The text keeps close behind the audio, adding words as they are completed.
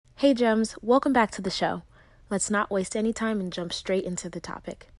Hey Gems, welcome back to the show. Let's not waste any time and jump straight into the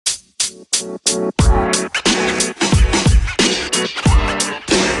topic.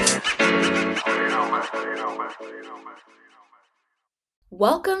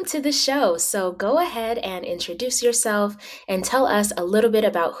 Welcome to the show. So go ahead and introduce yourself and tell us a little bit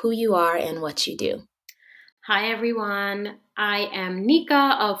about who you are and what you do. Hi, everyone. I am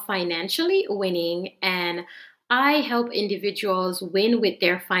Nika of Financially Winning, and I help individuals win with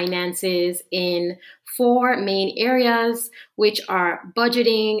their finances in four main areas, which are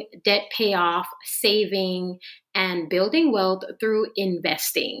budgeting, debt payoff, saving, and building wealth through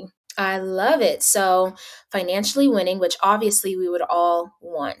investing. I love it. So, financially winning, which obviously we would all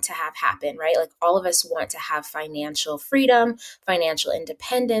want to have happen, right? Like all of us want to have financial freedom, financial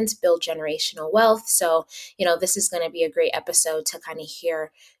independence, build generational wealth. So, this is going to be a great episode to kind of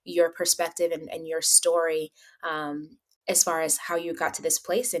hear your perspective and your story. As far as how you got to this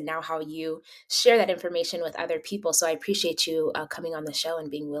place and now how you share that information with other people. So I appreciate you coming on the show and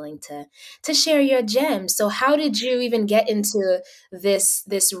being willing to share your gems. So how did you even get into this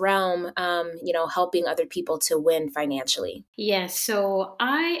realm, helping other people to win financially? Yes, so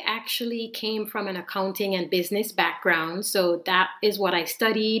I actually came from an accounting and business background. So that is what I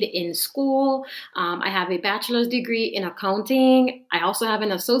studied in school. I have a bachelor's degree in accounting. I also have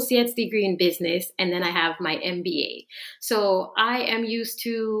an associate's degree in business, and then I have my MBA. So I am used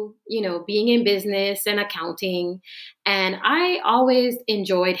to, being in business and accounting, and I always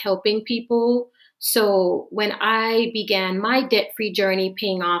enjoyed helping people. So when I began my debt-free journey,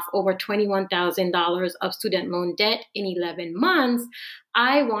 paying off over $21,000 of student loan debt in 11 months,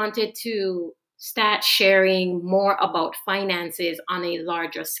 I wanted to start sharing more about finances on a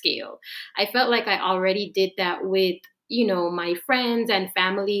larger scale. I felt like I already did that with, my friends and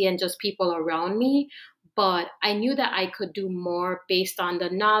family and just people around me. But I knew that I could do more based on the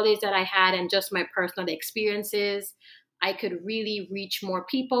knowledge that I had and just my personal experiences. I could really reach more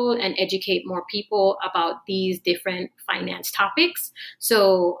people and educate more people about these different finance topics.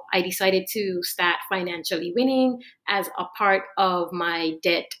 So I decided to start Financially Winning as a part of my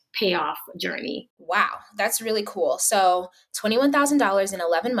debt payoff journey. Wow, that's really cool. So $21,000 in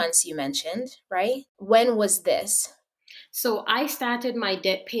 11 months, you mentioned, right? When was this? So I started my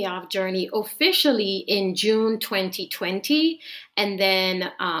debt payoff journey officially in June 2020. And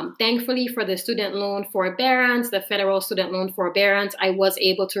then, thankfully, for the student loan forbearance, the federal student loan forbearance, I was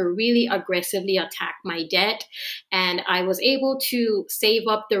able to really aggressively attack my debt. And I was able to save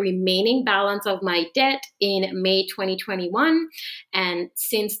up the remaining balance of my debt in May 2021. And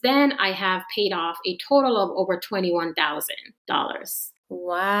since then, I have paid off a total of over $21,000.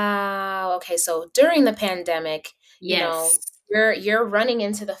 Wow. Okay, so during the pandemic, you know, Yes. you're running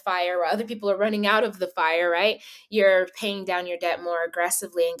into the fire while other people are running out of the fire, right? You're paying down your debt more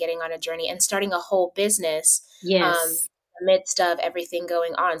aggressively and getting on a journey and starting a whole business Yes. in the midst of everything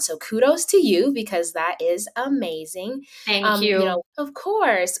going on. So kudos to you because that is amazing. Thank you. Of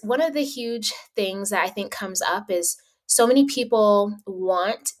course, one of the huge things that I think comes up is so many people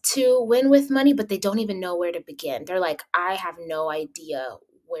want to win with money, but they don't even know where to begin. They're like, I have no idea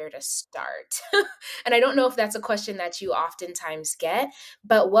where to start. And I don't know if that's a question that you oftentimes get,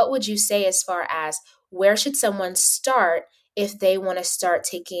 but what would you say as far as where should someone start if they want to start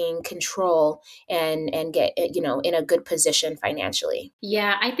taking control and get in a good position financially?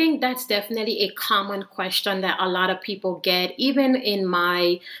 Yeah, I think that's definitely a common question that a lot of people get. Even in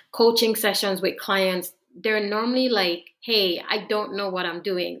my coaching sessions with clients, they're normally like, hey, I don't know what I'm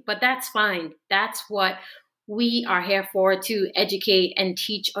doing, but that's fine. That's what we are here for, to educate and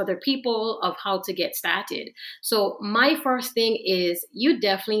teach other people of how to get started. So my first thing is you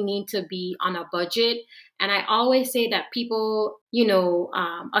definitely need to be on a budget. And I always say that people,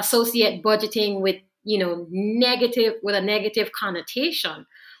 associate budgeting with negative, with a negative connotation.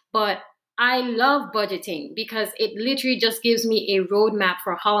 But I love budgeting because it literally just gives me a roadmap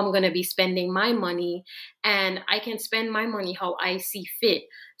for how I'm going to be spending my money, and I can spend my money how I see fit.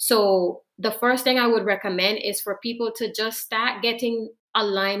 So the first thing I would recommend is for people to just start getting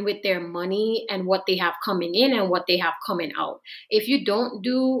aligned with their money and what they have coming in and what they have coming out. If you don't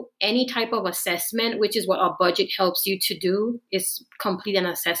do any type of assessment, which is what a budget helps you to do, is complete an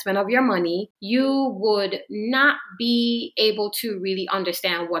assessment of your money, you would not be able to really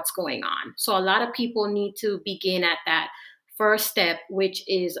understand what's going on. So a lot of people need to begin at that first step, which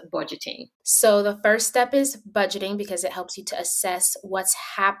is budgeting. So the first step is budgeting because it helps you to assess what's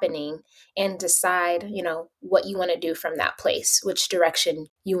happening and decide, what you want to do from that place, which direction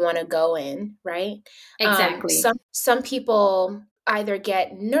you want to go in, right? Exactly. Some people either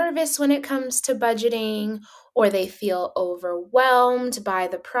get nervous when it comes to budgeting, or they feel overwhelmed by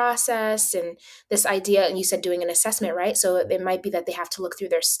the process and this idea. And you said doing an assessment, right? So it might be that they have to look through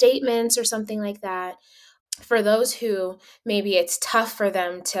their statements or something like that. For those who maybe it's tough for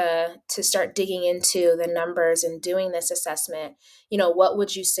them to start digging into the numbers and doing this assessment, what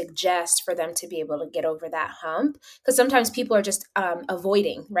would you suggest for them to be able to get over that hump? Because sometimes people are just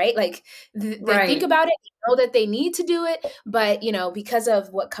avoiding, right? Like they think Right. about it, they know that they need to do it, but because of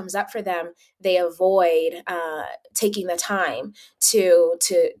what comes up for them, they avoid taking the time to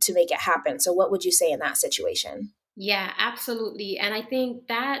make it happen. So what would you say in that situation? Yeah, absolutely. And I think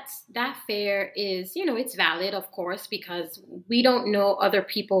that fear is, it's valid, of course, because we don't know other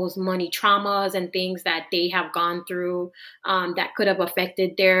people's money traumas and things that they have gone through that could have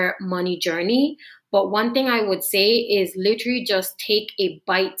affected their money journey. But one thing I would say is literally just take a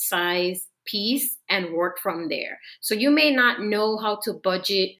bite-sized piece and work from there. So you may not know how to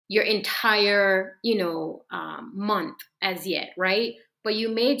budget your entire, month as yet, right? But you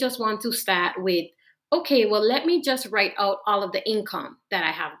may just want to start with, okay, well, let me just write out all of the income that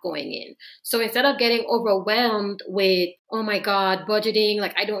I have going in. So instead of getting overwhelmed with, oh my God, budgeting,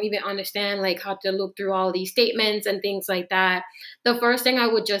 like I don't even understand like how to look through all these statements and things like that, the first thing I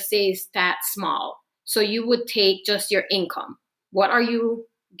would just say is start small. So you would take just your income. What are you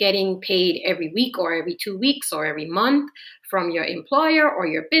getting paid every week or every 2 weeks or every month from your employer or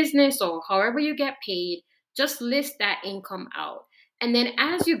your business or however you get paid? Just list that income out. And then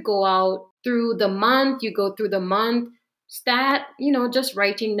as you go out through the month, start, just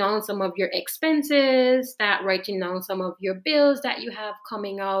writing down some of your expenses, start writing down some of your bills that you have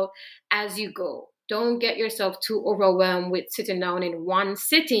coming out as you go. Don't get yourself too overwhelmed with sitting down in one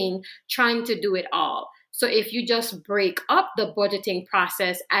sitting trying to do it all. So if you just break up the budgeting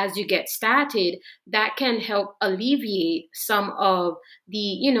process as you get started, that can help alleviate some of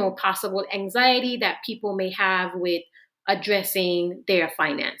the, possible anxiety that people may have with addressing their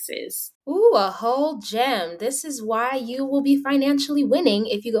finances. Ooh, a whole gem. This is why you will be financially winning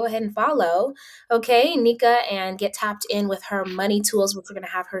if you go ahead and follow, okay, Nika, and get tapped in with her money tools, which we're going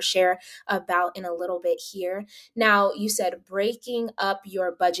to have her share about in a little bit here. Now, you said breaking up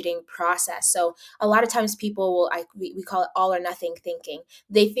your budgeting process. So a lot of times people we call it all or nothing thinking.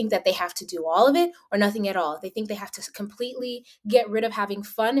 They think that they have to do all of it or nothing at all. They think they have to completely get rid of having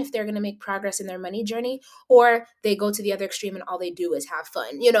fun if they're going to make progress in their money journey, or they go to the other extreme and all they do is have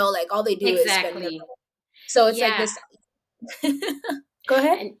fun, like all they do is spend their Exactly. money. So it's like Yeah. this. Go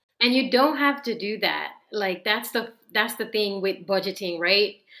ahead. And you don't have to do that. Like that's the thing with budgeting,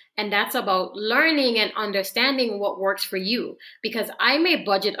 right? And that's about learning and understanding what works for you, because I may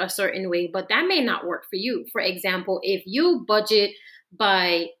budget a certain way, but that may not work for you. For example, if you budget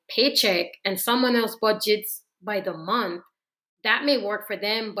by paycheck and someone else budgets by the month, that may work for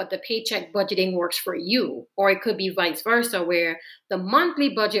them, but the paycheck budgeting works for you. Or it could be vice versa, where the monthly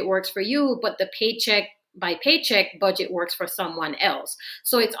budget works for you, but the paycheck by paycheck budget works for someone else.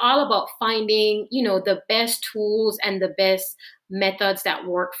 So it's all about finding, the best tools and the best methods that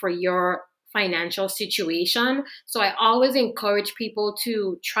work for your financial situation. So I always encourage people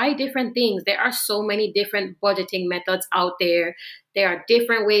to try different things. There are so many different budgeting methods out there. There are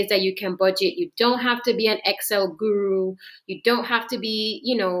different ways that you can budget. You don't have to be an Excel guru. You don't have to be,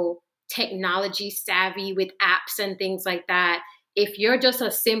 technology savvy with apps and things like that. If you're just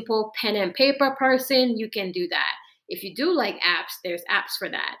a simple pen and paper person, you can do that. If you do like apps, there's apps for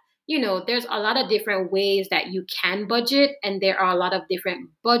that. There's a lot of different ways that you can budget, and there are a lot of different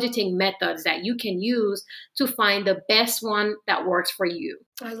budgeting methods that you can use to find the best one that works for you.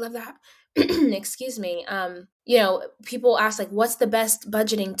 I love that. Excuse me. People ask like, what's the best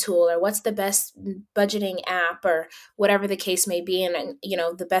budgeting tool or what's the best budgeting app or whatever the case may be. And,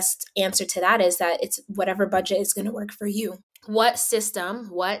 the best answer to that is that it's whatever budget is going to work for you. What system,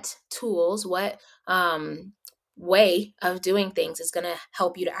 what tools, what way of doing things is going to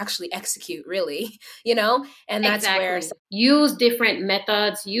help you to actually execute, really, and that's Exactly. where Use different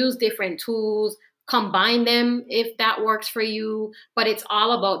methods, use different tools, combine them if that works for you. But it's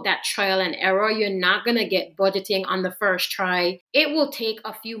all about that trial and error. You're not going to get budgeting on the first try. It will take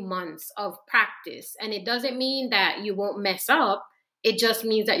a few months of practice. And it doesn't mean that you won't mess up. It just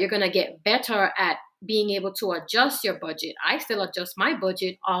means that you're going to get better at being able to adjust your budget. I still adjust my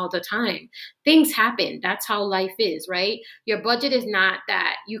budget all the time. Things happen. That's how life is, right? Your budget is not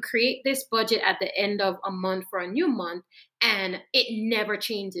that you create this budget at the end of a month for a new month and it never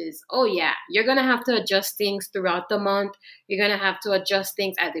changes. Oh yeah, you're going to have to adjust things throughout the month. You're going to have to adjust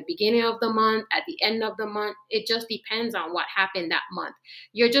things at the beginning of the month, at the end of the month. It just depends on what happened that month.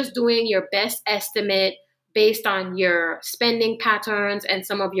 You're just doing your best estimate based on your spending patterns and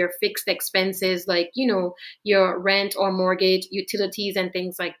some of your fixed expenses, like, your rent or mortgage, utilities, and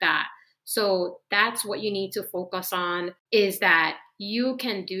things like that. So that's what you need to focus on, is that you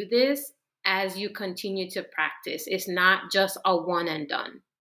can do this as you continue to practice. It's not just a one and done.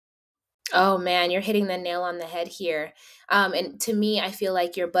 Oh man, you're hitting the nail on the head here. And to me, I feel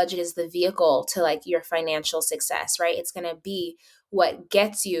like your budget is the vehicle to like your financial success, right? It's going to be what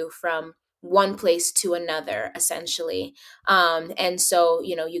gets you from one place to another, essentially. And so,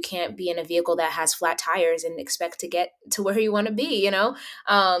 you can't be in a vehicle that has flat tires and expect to get to where you want to be,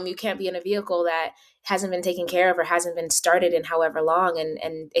 you can't be in a vehicle that hasn't been taken care of or hasn't been started in however long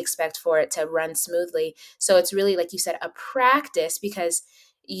and expect for it to run smoothly. So it's really, like you said, a practice, because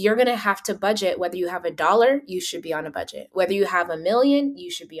you're going to have to budget. Whether you have $1, you should be on a budget. Whether you have 1 million,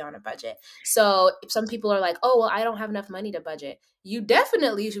 you should be on a budget. So if some people are like, oh, well, I don't have enough money to budget, you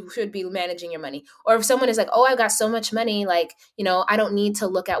definitely should be managing your money. Or if someone is like, oh, I've got so much money, like, I don't need to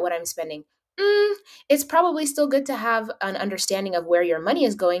look at what I'm spending. It's probably still good to have an understanding of where your money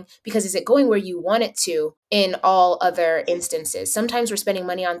is going, because is it going where you want it to in all other instances? Sometimes we're spending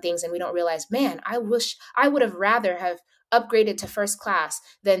money on things and we don't realize, man, I wish I would have rather have upgraded to first class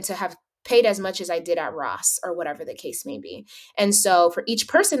than to have paid as much as I did at Ross, or whatever the case may be. And so for each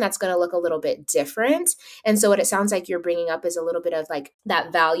person, that's going to look a little bit different. And so what it sounds like you're bringing up is a little bit of like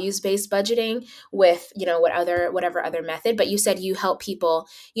that values-based budgeting with, whatever other method. But you said you help people,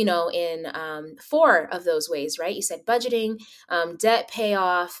 in 4 of those ways, right? You said budgeting, debt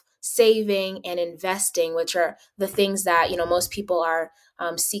payoff, saving, and investing, which are the things that, most people are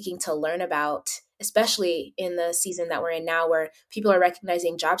seeking to learn about, especially in the season that we're in now, where people are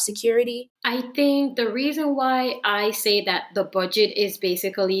recognizing job security. I think the reason why I say that the budget is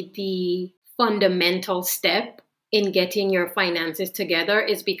basically the fundamental step in getting your finances together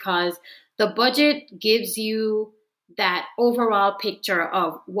is because the budget gives you that overall picture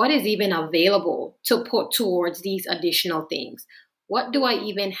of what is even available to put towards these additional things. What do I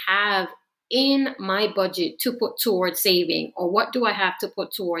even have in my budget to put towards saving? Or what do I have to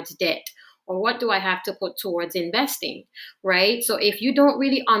put towards debt? Or what do I have to put towards investing, right? So if you don't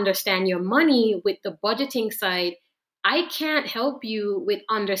really understand your money with the budgeting side, I can't help you with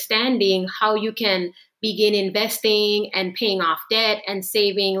understanding how you can begin investing and paying off debt and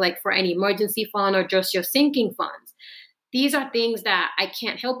saving, like for an emergency fund or just your sinking funds. These are things that I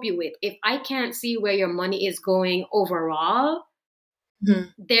can't help you with. If I can't see where your money is going overall,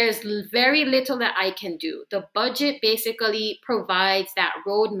 there's very little that I can do. The budget basically provides that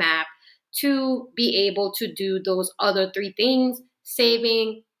roadmap to be able to do those other 3 things: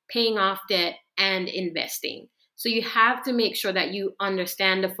 saving, paying off debt, and investing. So you have to make sure that you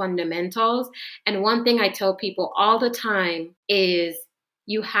understand the fundamentals. And one thing I tell people all the time is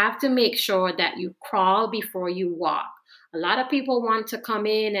you have to make sure that you crawl before you walk. A lot of people want to come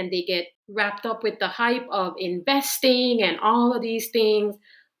in and they get wrapped up with the hype of investing and all of these things.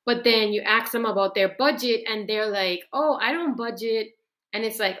 But then you ask them about their budget and they're like, oh, I don't budget. And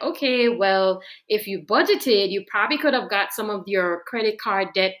it's like, okay, well, if you budgeted, you probably could have got some of your credit card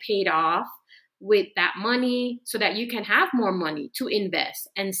debt paid off with that money so that you can have more money to invest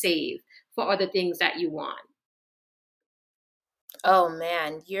and save for other things that you want. Oh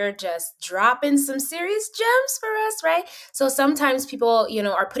man, you're just dropping some serious gems for us, right? So sometimes people,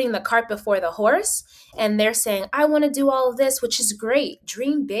 are putting the cart before the horse, and they're saying, I want to do all of this, which is great.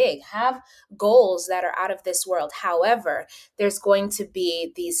 Dream big, have goals that are out of this world. However, there's going to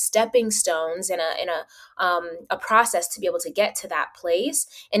be these stepping stones in a process to be able to get to that place.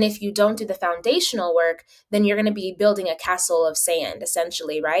 And if you don't do the foundational work, then you're going to be building a castle of sand,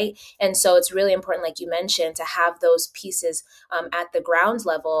 essentially, right? And so it's really important, like you mentioned, to have those pieces at the ground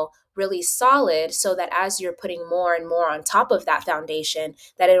level really solid, so that as you're putting more and more on top of that foundation,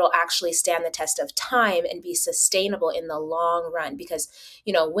 that it'll actually stand the test of time and be sustainable in the long run. Because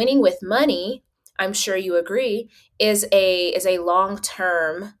winning with money, I'm sure you agree, is a long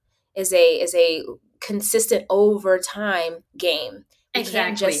term, is a consistent over time game. You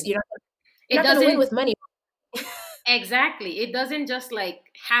can't just, Exactly. you're It not going to win doesn't with money. Exactly. It doesn't just like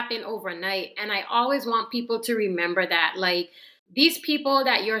happen overnight. And I always want people to remember that, like, these people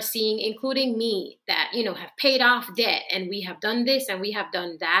that you're seeing, including me, that, have paid off debt and we have done this and we have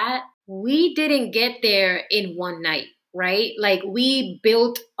done that. We didn't get there in one night, right? Like, we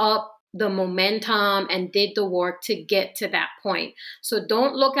built up the momentum and did the work to get to that point. So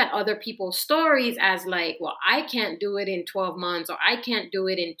don't look at other people's stories as like, well, I can't do it in 12 months, or I can't do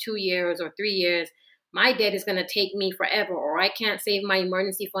it in 2 years or 3 years. My debt is going to take me forever, or I can't save my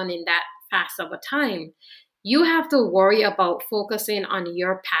emergency fund in that fast of a time. You have to worry about focusing on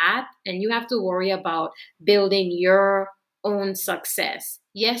your path, and you have to worry about building your own success.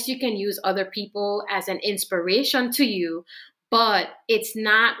 Yes, you can use other people as an inspiration to you, but it's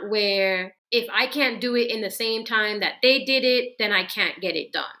not where if I can't do it in the same time that they did it, then I can't get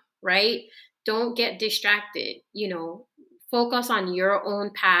it done, right? Don't get distracted, focus on your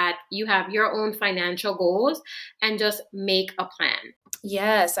own path. You have your own financial goals and just make a plan.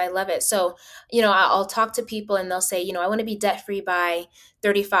 Yes, I love it. So, I'll talk to people and they'll say, I want to be debt free by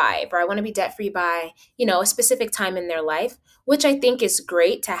 35, or I want to be debt free by, a specific time in their life, which I think is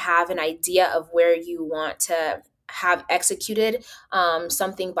great to have an idea of where you want to have executed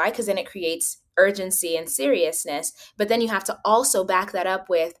something by, because then it creates urgency and seriousness. But then you have to also back that up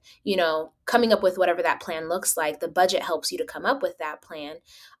with, coming up with whatever that plan looks like. The budget helps you to come up with that plan.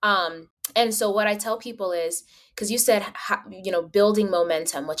 And so what I tell people is, because you said, building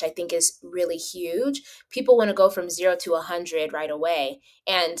momentum, which I think is really huge. People want to go from 0 to 100 right away.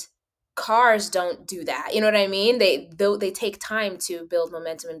 And cars don't do that. You know what I mean? They take time to build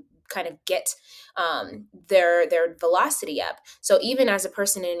momentum and kind of get their velocity up. So even as a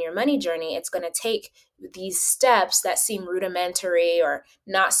person in your money journey, it's going to take these steps that seem rudimentary or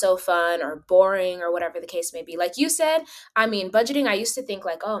not so fun or boring or whatever the case may be. Like you said, I mean, budgeting, I used to think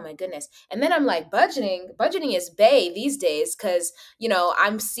like, oh my goodness. And then I'm like, budgeting is bae these days, because,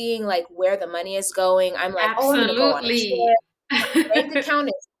 I'm seeing like where the money is going. I'm like, oh, I'm going to go on a Absolutely. trip. Bank account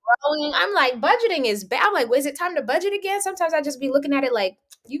is growing. I'm like, budgeting is bad. I'm like, is it time to budget again? Sometimes I just be looking at it like,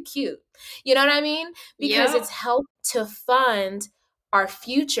 you cute. You know what I mean? Because Yep. it's helped to fund our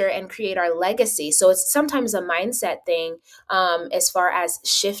future and create our legacy. So it's sometimes a mindset thing, as far as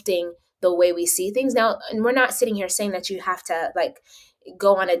shifting the way we see things. Now, and we're not sitting here saying that you have to like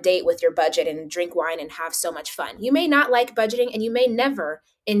go on a date with your budget and drink wine and have so much fun. You may not like budgeting and you may never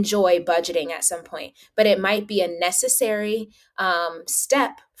enjoy budgeting at some point, but it might be a necessary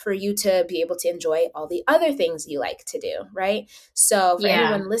step for you to be able to enjoy all the other things you like to do, right? So for Yeah.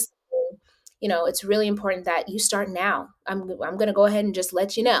 anyone listening, it's really important that you start now. I'm going to go ahead and just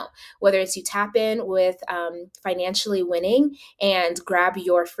let you know, whether it's you tap in with Financially Winning and grab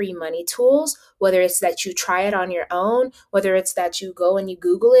your free money tools, whether it's that you try it on your own, whether it's that you go and you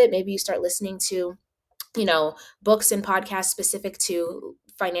Google it, maybe you start listening to, books and podcasts specific to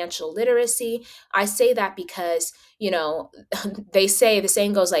financial literacy. I say that because, they say the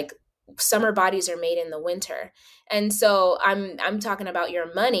saying goes like, summer bodies are made in the winter. And so I'm talking about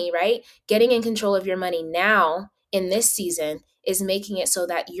your money, right? Getting in control of your money now in this season is making it so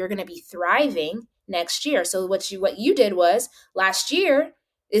that you're going to be thriving next year. So what you did was last year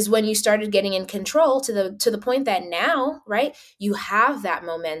is when you started getting in control to the point that now, right? You have that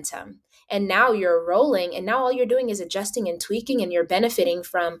momentum. And now you're rolling, and now all you're doing is adjusting and tweaking, and you're benefiting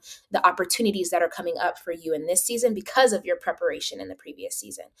from the opportunities that are coming up for you in this season because of your preparation in the previous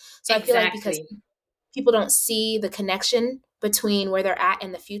season. So I feel like because Exactly. people don't see the connection between where they're at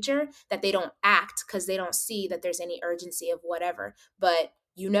and the future, that they don't act because they don't see that there's any urgency of whatever. But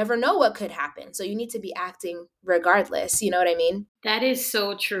you never know what could happen. So you need to be acting regardless. You know what I mean? That is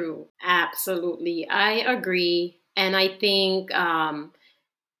so true. Absolutely. I agree. And I think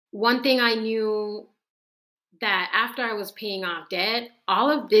one thing I knew that after I was paying off debt, all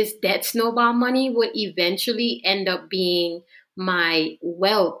of this debt snowball money would eventually end up being my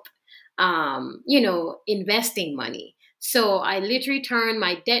wealth, investing money. So I literally turned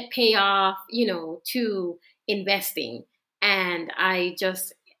my debt payoff, to investing. And I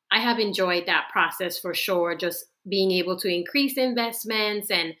have enjoyed that process for sure. Just being able to increase investments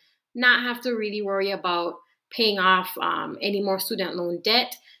and not have to really worry about paying off any more student loan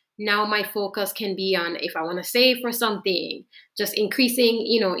debt. Now my focus can be on if I want to save for something, just increasing,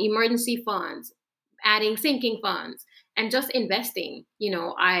 emergency funds, adding sinking funds, and just investing.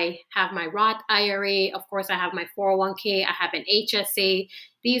 I have my Roth IRA, of course I have my 401k, I have an HSA.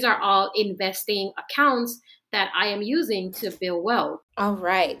 These are all investing accounts that I am using to build wealth. All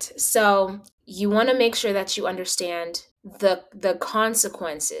right. So you want to make sure that you understand the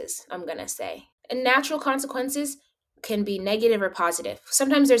consequences, I'm going to say. And natural consequences can be negative or positive.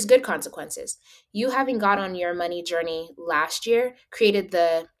 Sometimes there's good consequences. You having got on your money journey last year created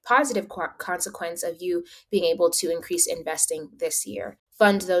the positive consequence of you being able to increase investing this year.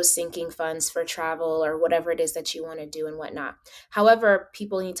 Fund those sinking funds for travel or whatever it is that you want to do and whatnot. However,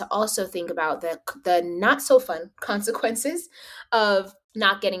 people need to also think about the not so fun consequences of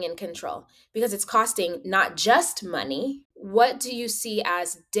not getting in control, because it's costing not just money. What do you see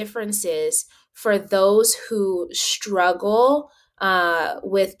as differences for those who struggle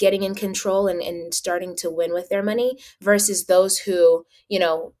with getting in control and starting to win with their money versus those who,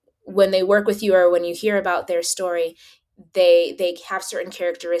 when they work with you or when you hear about their story, they have certain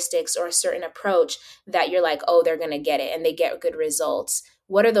characteristics or a certain approach that you're like, oh, they're going to get it and they get good results.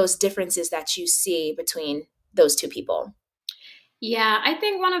 What are those differences that you see between those two people? Yeah, I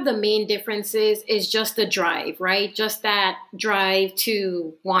think one of the main differences is just the drive, right? Just that drive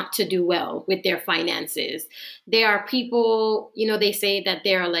to want to do well with their finances. There are people, they say that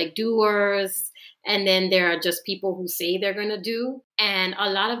they are like doers, and then there are just people who say they're going to do. And a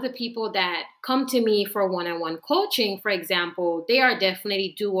lot of the people that come to me for one on one coaching, for example, they are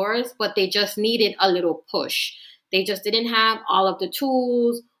definitely doers, but they just needed a little push. They just didn't have all of the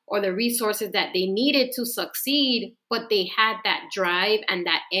tools or the resources that they needed to succeed, but they had that drive and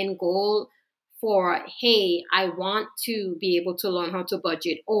that end goal for, hey, I want to be able to learn how to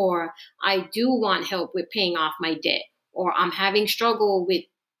budget, or I do want help with paying off my debt, or I'm having struggle with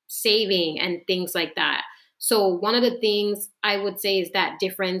saving and things like that. So one of the things I would say is that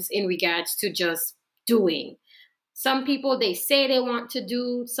difference in regards to just doing. Some people, they say they want to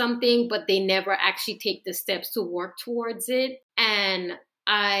do something, but they never actually take the steps to work towards it. And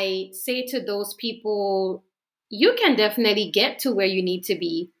I say to those people, you can definitely get to where you need to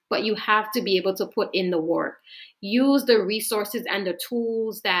be, but you have to be able to put in the work. Use the resources and the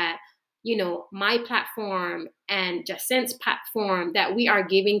tools that, my platform and Jacint's platform that we are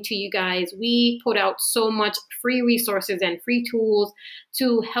giving to you guys. We put out so much free resources and free tools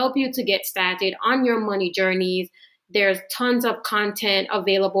to help you to get started on your money journeys. There's tons of content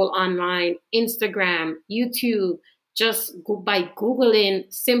available online, Instagram, YouTube. Just by Googling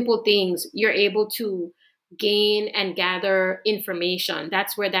simple things, you're able to gain and gather information.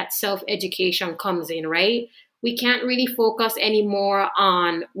 That's where that self-education comes in, right? We can't really focus anymore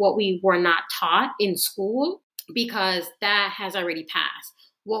on what we were not taught in school because that has already passed.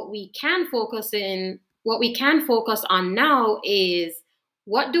 What we can focus on now is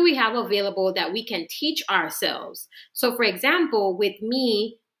what do we have available that we can teach ourselves? So for example, with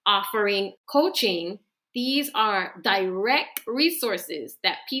me offering coaching, these are direct resources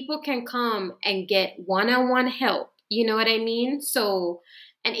that people can come and get one-on-one help. You know what I mean? So,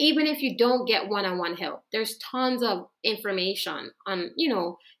 and even if you don't get one-on-one help, there's tons of information on,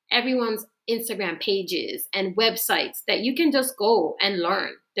 everyone's Instagram pages and websites that you can just go and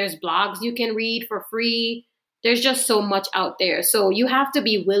learn. There's blogs you can read for free. There's just so much out there. So you have to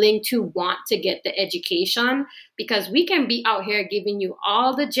be willing to want to get the education because we can be out here giving you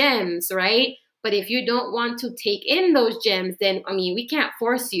all the gems, right? But if you don't want to take in those gems, then, we can't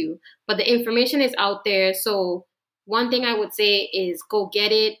force you. But the information is out there. So one thing I would say is go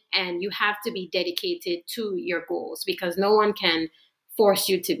get it. And you have to be dedicated to your goals because no one can force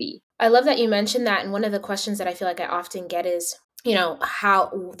you to be. I love that you mentioned that. And one of the questions that I feel like I often get is,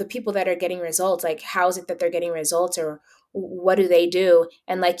 how the people that are getting results, like, how is it that they're getting results, or what do they do?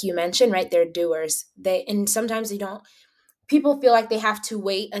 And like you mentioned, right, they're doers. And sometimes they don't. People feel like they have to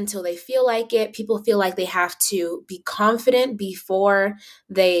wait until they feel like it. People feel like they have to be confident before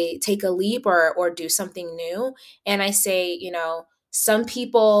they take a leap or do something new. And I say, some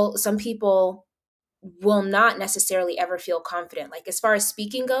people will not necessarily ever feel confident. Like, as far as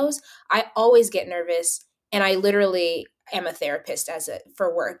speaking goes, I always get nervous, and I literally am a therapist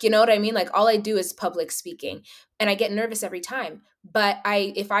for work. You know what I mean? Like, all I do is public speaking, and I get nervous every time. But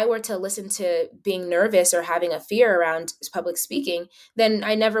if I were to listen to being nervous or having a fear around public speaking, then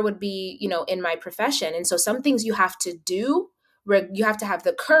I never would be, in my profession. And so some things you have to do, you have to have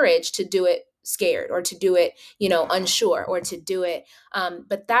the courage to do it scared, or to do it, unsure, or to do it.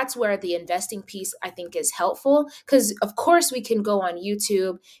 But that's where the investing piece, I think, is helpful, because of course we can go on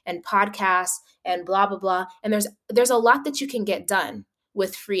YouTube and podcasts and blah, blah, blah. And there's a lot that you can get done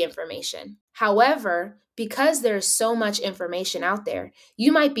with free information. However, because there's so much information out there,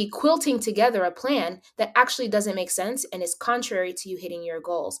 you might be quilting together a plan that actually doesn't make sense and is contrary to you hitting your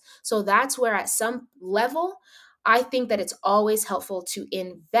goals. So that's where, at some level, I think that it's always helpful to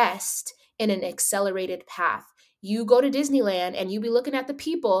invest in an accelerated path. You go to Disneyland and you be looking at the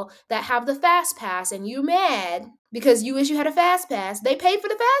people that have the fast pass, and you mad because you wish you had a fast pass. They pay for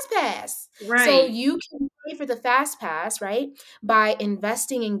the fast pass. Right. So you can pay for the fast pass, right, by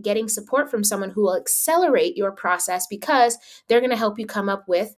investing in getting support from someone who will accelerate your process, because they're going to help you come up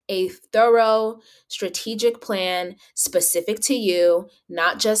with a thorough strategic plan specific to you,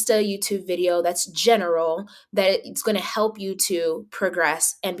 not just a YouTube video that's general, that it's going to help you to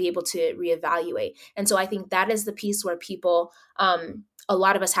progress and be able to reevaluate. And so I think that is the piece where people, a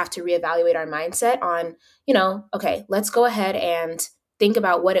lot of us have to reevaluate our mindset on, okay, let's go ahead and think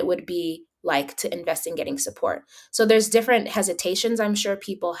about what it would be like to invest in getting support. So there's different hesitations I'm sure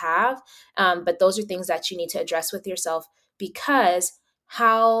people have, but those are things that you need to address with yourself, because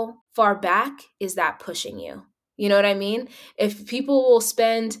how far back is that pushing you? You know what I mean? If people will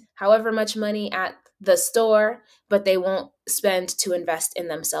spend however much money at the store, but they won't spend to invest in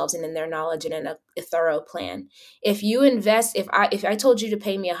themselves and in their knowledge and in a thorough plan. If you invest, if I told you to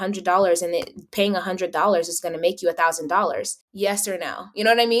pay me $100 and paying $100 is going to make you $1,000, yes or no? You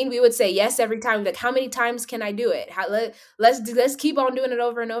know what I mean? We would say yes every time. Like, how many times can I do it? Let's keep on doing it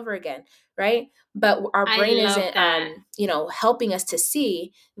over and over again, right? But our I brain love isn't, that. helping us to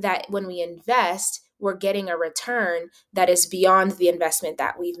see that when we invest, we're getting a return that is beyond the investment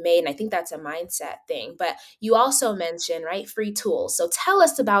that we've made. And I think that's a mindset thing. But you also mentioned, right, free tools. So tell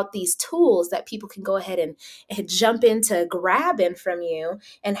us about these tools that people can go ahead and jump into grabbing from you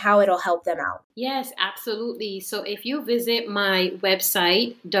and how it'll help them out. Yes, absolutely. So if you visit my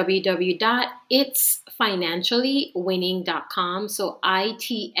website, www.itsfinanciallywinning.com, so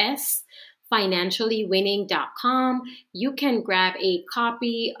ITS financiallywinning.com, you can grab a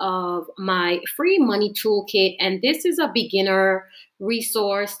copy of my free money toolkit. And this is a beginner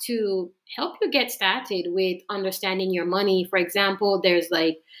resource to help you get started with understanding your money. For example, there's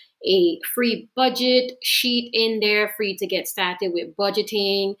like a free budget sheet in there for you to get started with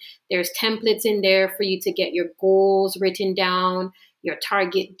budgeting. There's templates in there for you to get your goals written down, your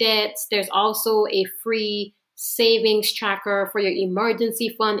target debts. There's also a free savings tracker for your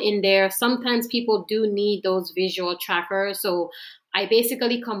emergency fund in there. Sometimes people do need those visual trackers. So I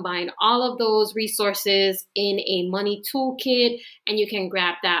basically combine all of those resources in a money toolkit, and you can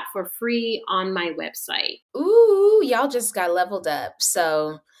grab that for free on my website. Ooh, y'all just got leveled up.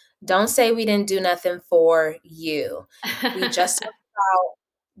 So don't say we didn't do nothing for you. We just talked about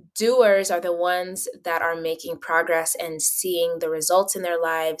doers are the ones that are making progress and seeing the results in their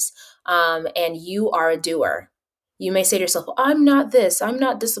lives. And you are a doer. You may say to yourself, I'm not this, I'm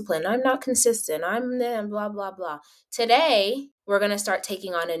not disciplined, I'm not consistent, I'm blah, blah, blah. Today, we're going to start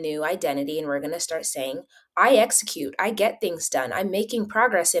taking on a new identity and we're going to start saying, I execute, I get things done, I'm making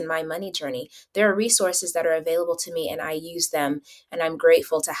progress in my money journey. There are resources that are available to me and I use them. And I'm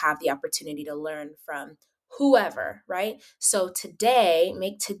grateful to have the opportunity to learn from whoever, right? So today,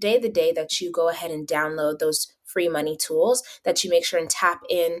 make today the day that you go ahead and download those free money tools, that you make sure and tap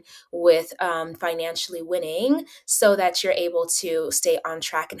in with financially winning so that you're able to stay on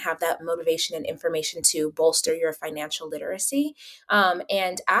track and have that motivation and information to bolster your financial literacy,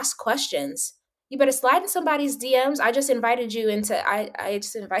 and ask questions. You better slide in somebody's DMs. I just invited you into her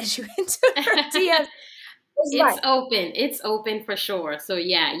DMs. It's open. It's open for sure. So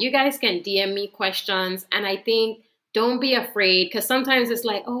yeah, you guys can DM me questions, and I think don't be afraid, because sometimes it's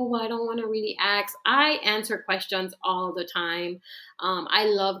like, oh, well, I don't want to really ask. I answer questions all the time. I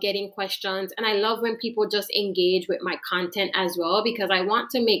love getting questions, and I love when people just engage with my content as well, because I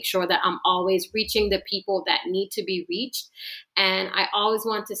want to make sure that I'm always reaching the people that need to be reached. And I always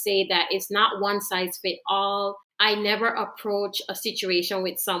want to say that it's not one size fit all. I never approach a situation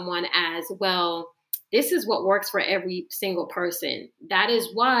with someone as, well, this is what works for every single person. That is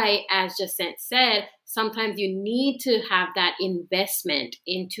why, as Jacente said, sometimes you need to have that investment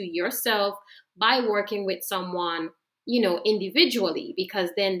into yourself by working with someone, individually, because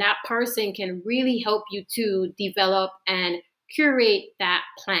then that person can really help you to develop and curate that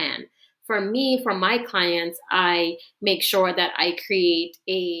plan. For me, for my clients, I make sure that I create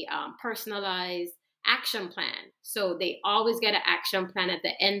a personalized action plan. So they always get an action plan at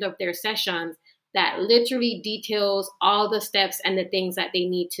the end of their sessions that literally details all the steps and the things that they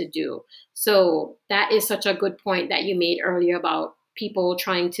need to do. So that is such a good point that you made earlier about people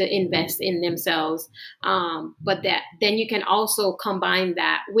trying to invest in themselves. But that then you can also combine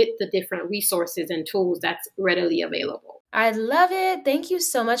that with the different resources and tools that's readily available. I love it. Thank you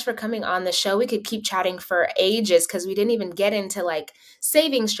so much for coming on the show. We could keep chatting for ages because we didn't even get into like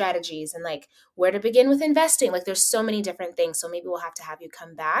saving strategies and like where to begin with investing. Like there's so many different things. So maybe we'll have to have you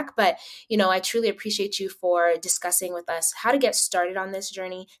come back. But, I truly appreciate you for discussing with us how to get started on this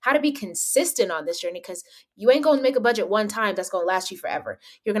journey, how to be consistent on this journey, because you ain't going to make a budget one time that's going to last you forever.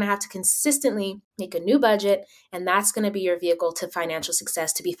 You're going to have to consistently make a new budget, and that's going to be your vehicle to financial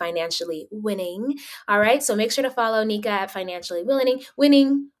success, to be financially winning. All right. So make sure to follow Nika at Financially Winning.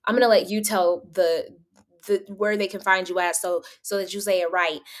 I'm going to let you tell the where they can find you at so that you say it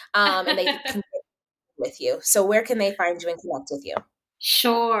right. And they can connect with you. So where can they find you and connect with you?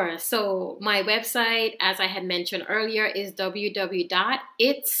 Sure. So my website, as I had mentioned earlier, is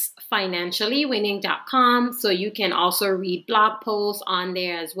www.itsfinanciallywinning.com. So you can also read blog posts on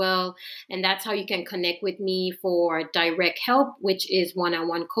there as well. And that's how you can connect with me for direct help, which is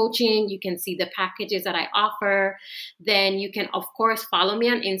one-on-one coaching. You can see the packages that I offer. Then you can, of course, follow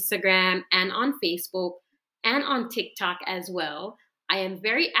me on Instagram and on Facebook and on TikTok as well. I am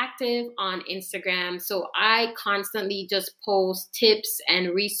very active on Instagram, so I constantly just post tips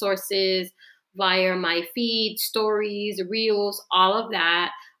and resources via my feed, stories, reels, all of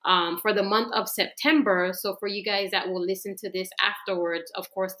that. For the month of September. So for you guys that will listen to this afterwards, of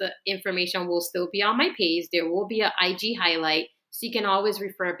course, the information will still be on my page. There will be an IG highlight, so you can always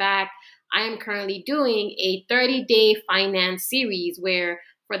refer back. I am currently doing a 30-day finance series where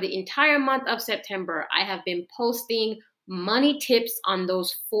for the entire month of September, I have been posting money tips on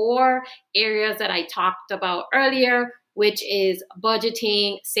those 4 areas that I talked about earlier, which is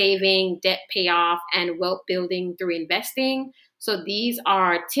budgeting, saving, debt payoff, and wealth building through investing. So these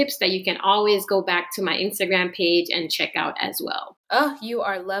are tips that you can always go back to my Instagram page and check out as well. Oh, you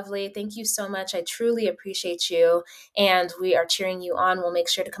are lovely. Thank you so much. I truly appreciate you. And we are cheering you on. We'll make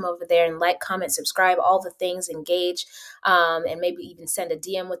sure to come over there and like, comment, subscribe, all the things, engage, and maybe even send a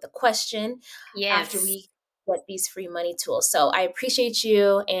DM with a question after we get these free money tools. So I appreciate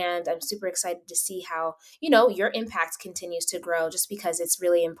you. And I'm super excited to see how, your impact continues to grow, just because it's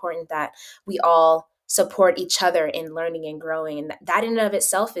really important that we all support each other in learning and growing. And that in and of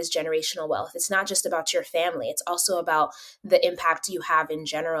itself is generational wealth. It's not just about your family. It's also about the impact you have in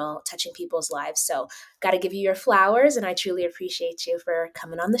general, touching people's lives. So got to give you your flowers. And I truly appreciate you for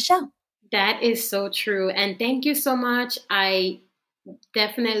coming on the show. That is so true. And thank you so much. I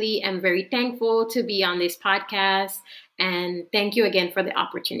definitely am very thankful to be on this podcast. And thank you again for the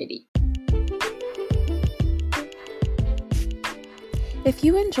opportunity. If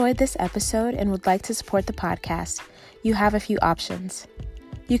you enjoyed this episode and would like to support the podcast, you have a few options.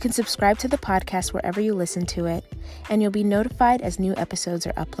 You can subscribe to the podcast wherever you listen to it, and you'll be notified as new episodes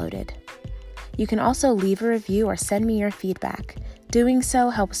are uploaded. You can also leave a review or send me your feedback. Doing so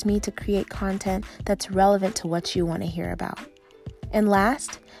helps me to create content that's relevant to what you want to hear about. And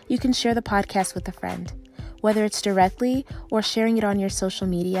last, you can share the podcast with a friend. Whether it's directly or sharing it on your social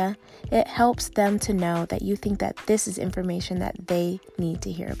media, it helps them to know that you think that this is information that they need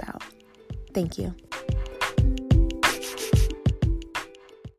to hear about. Thank you.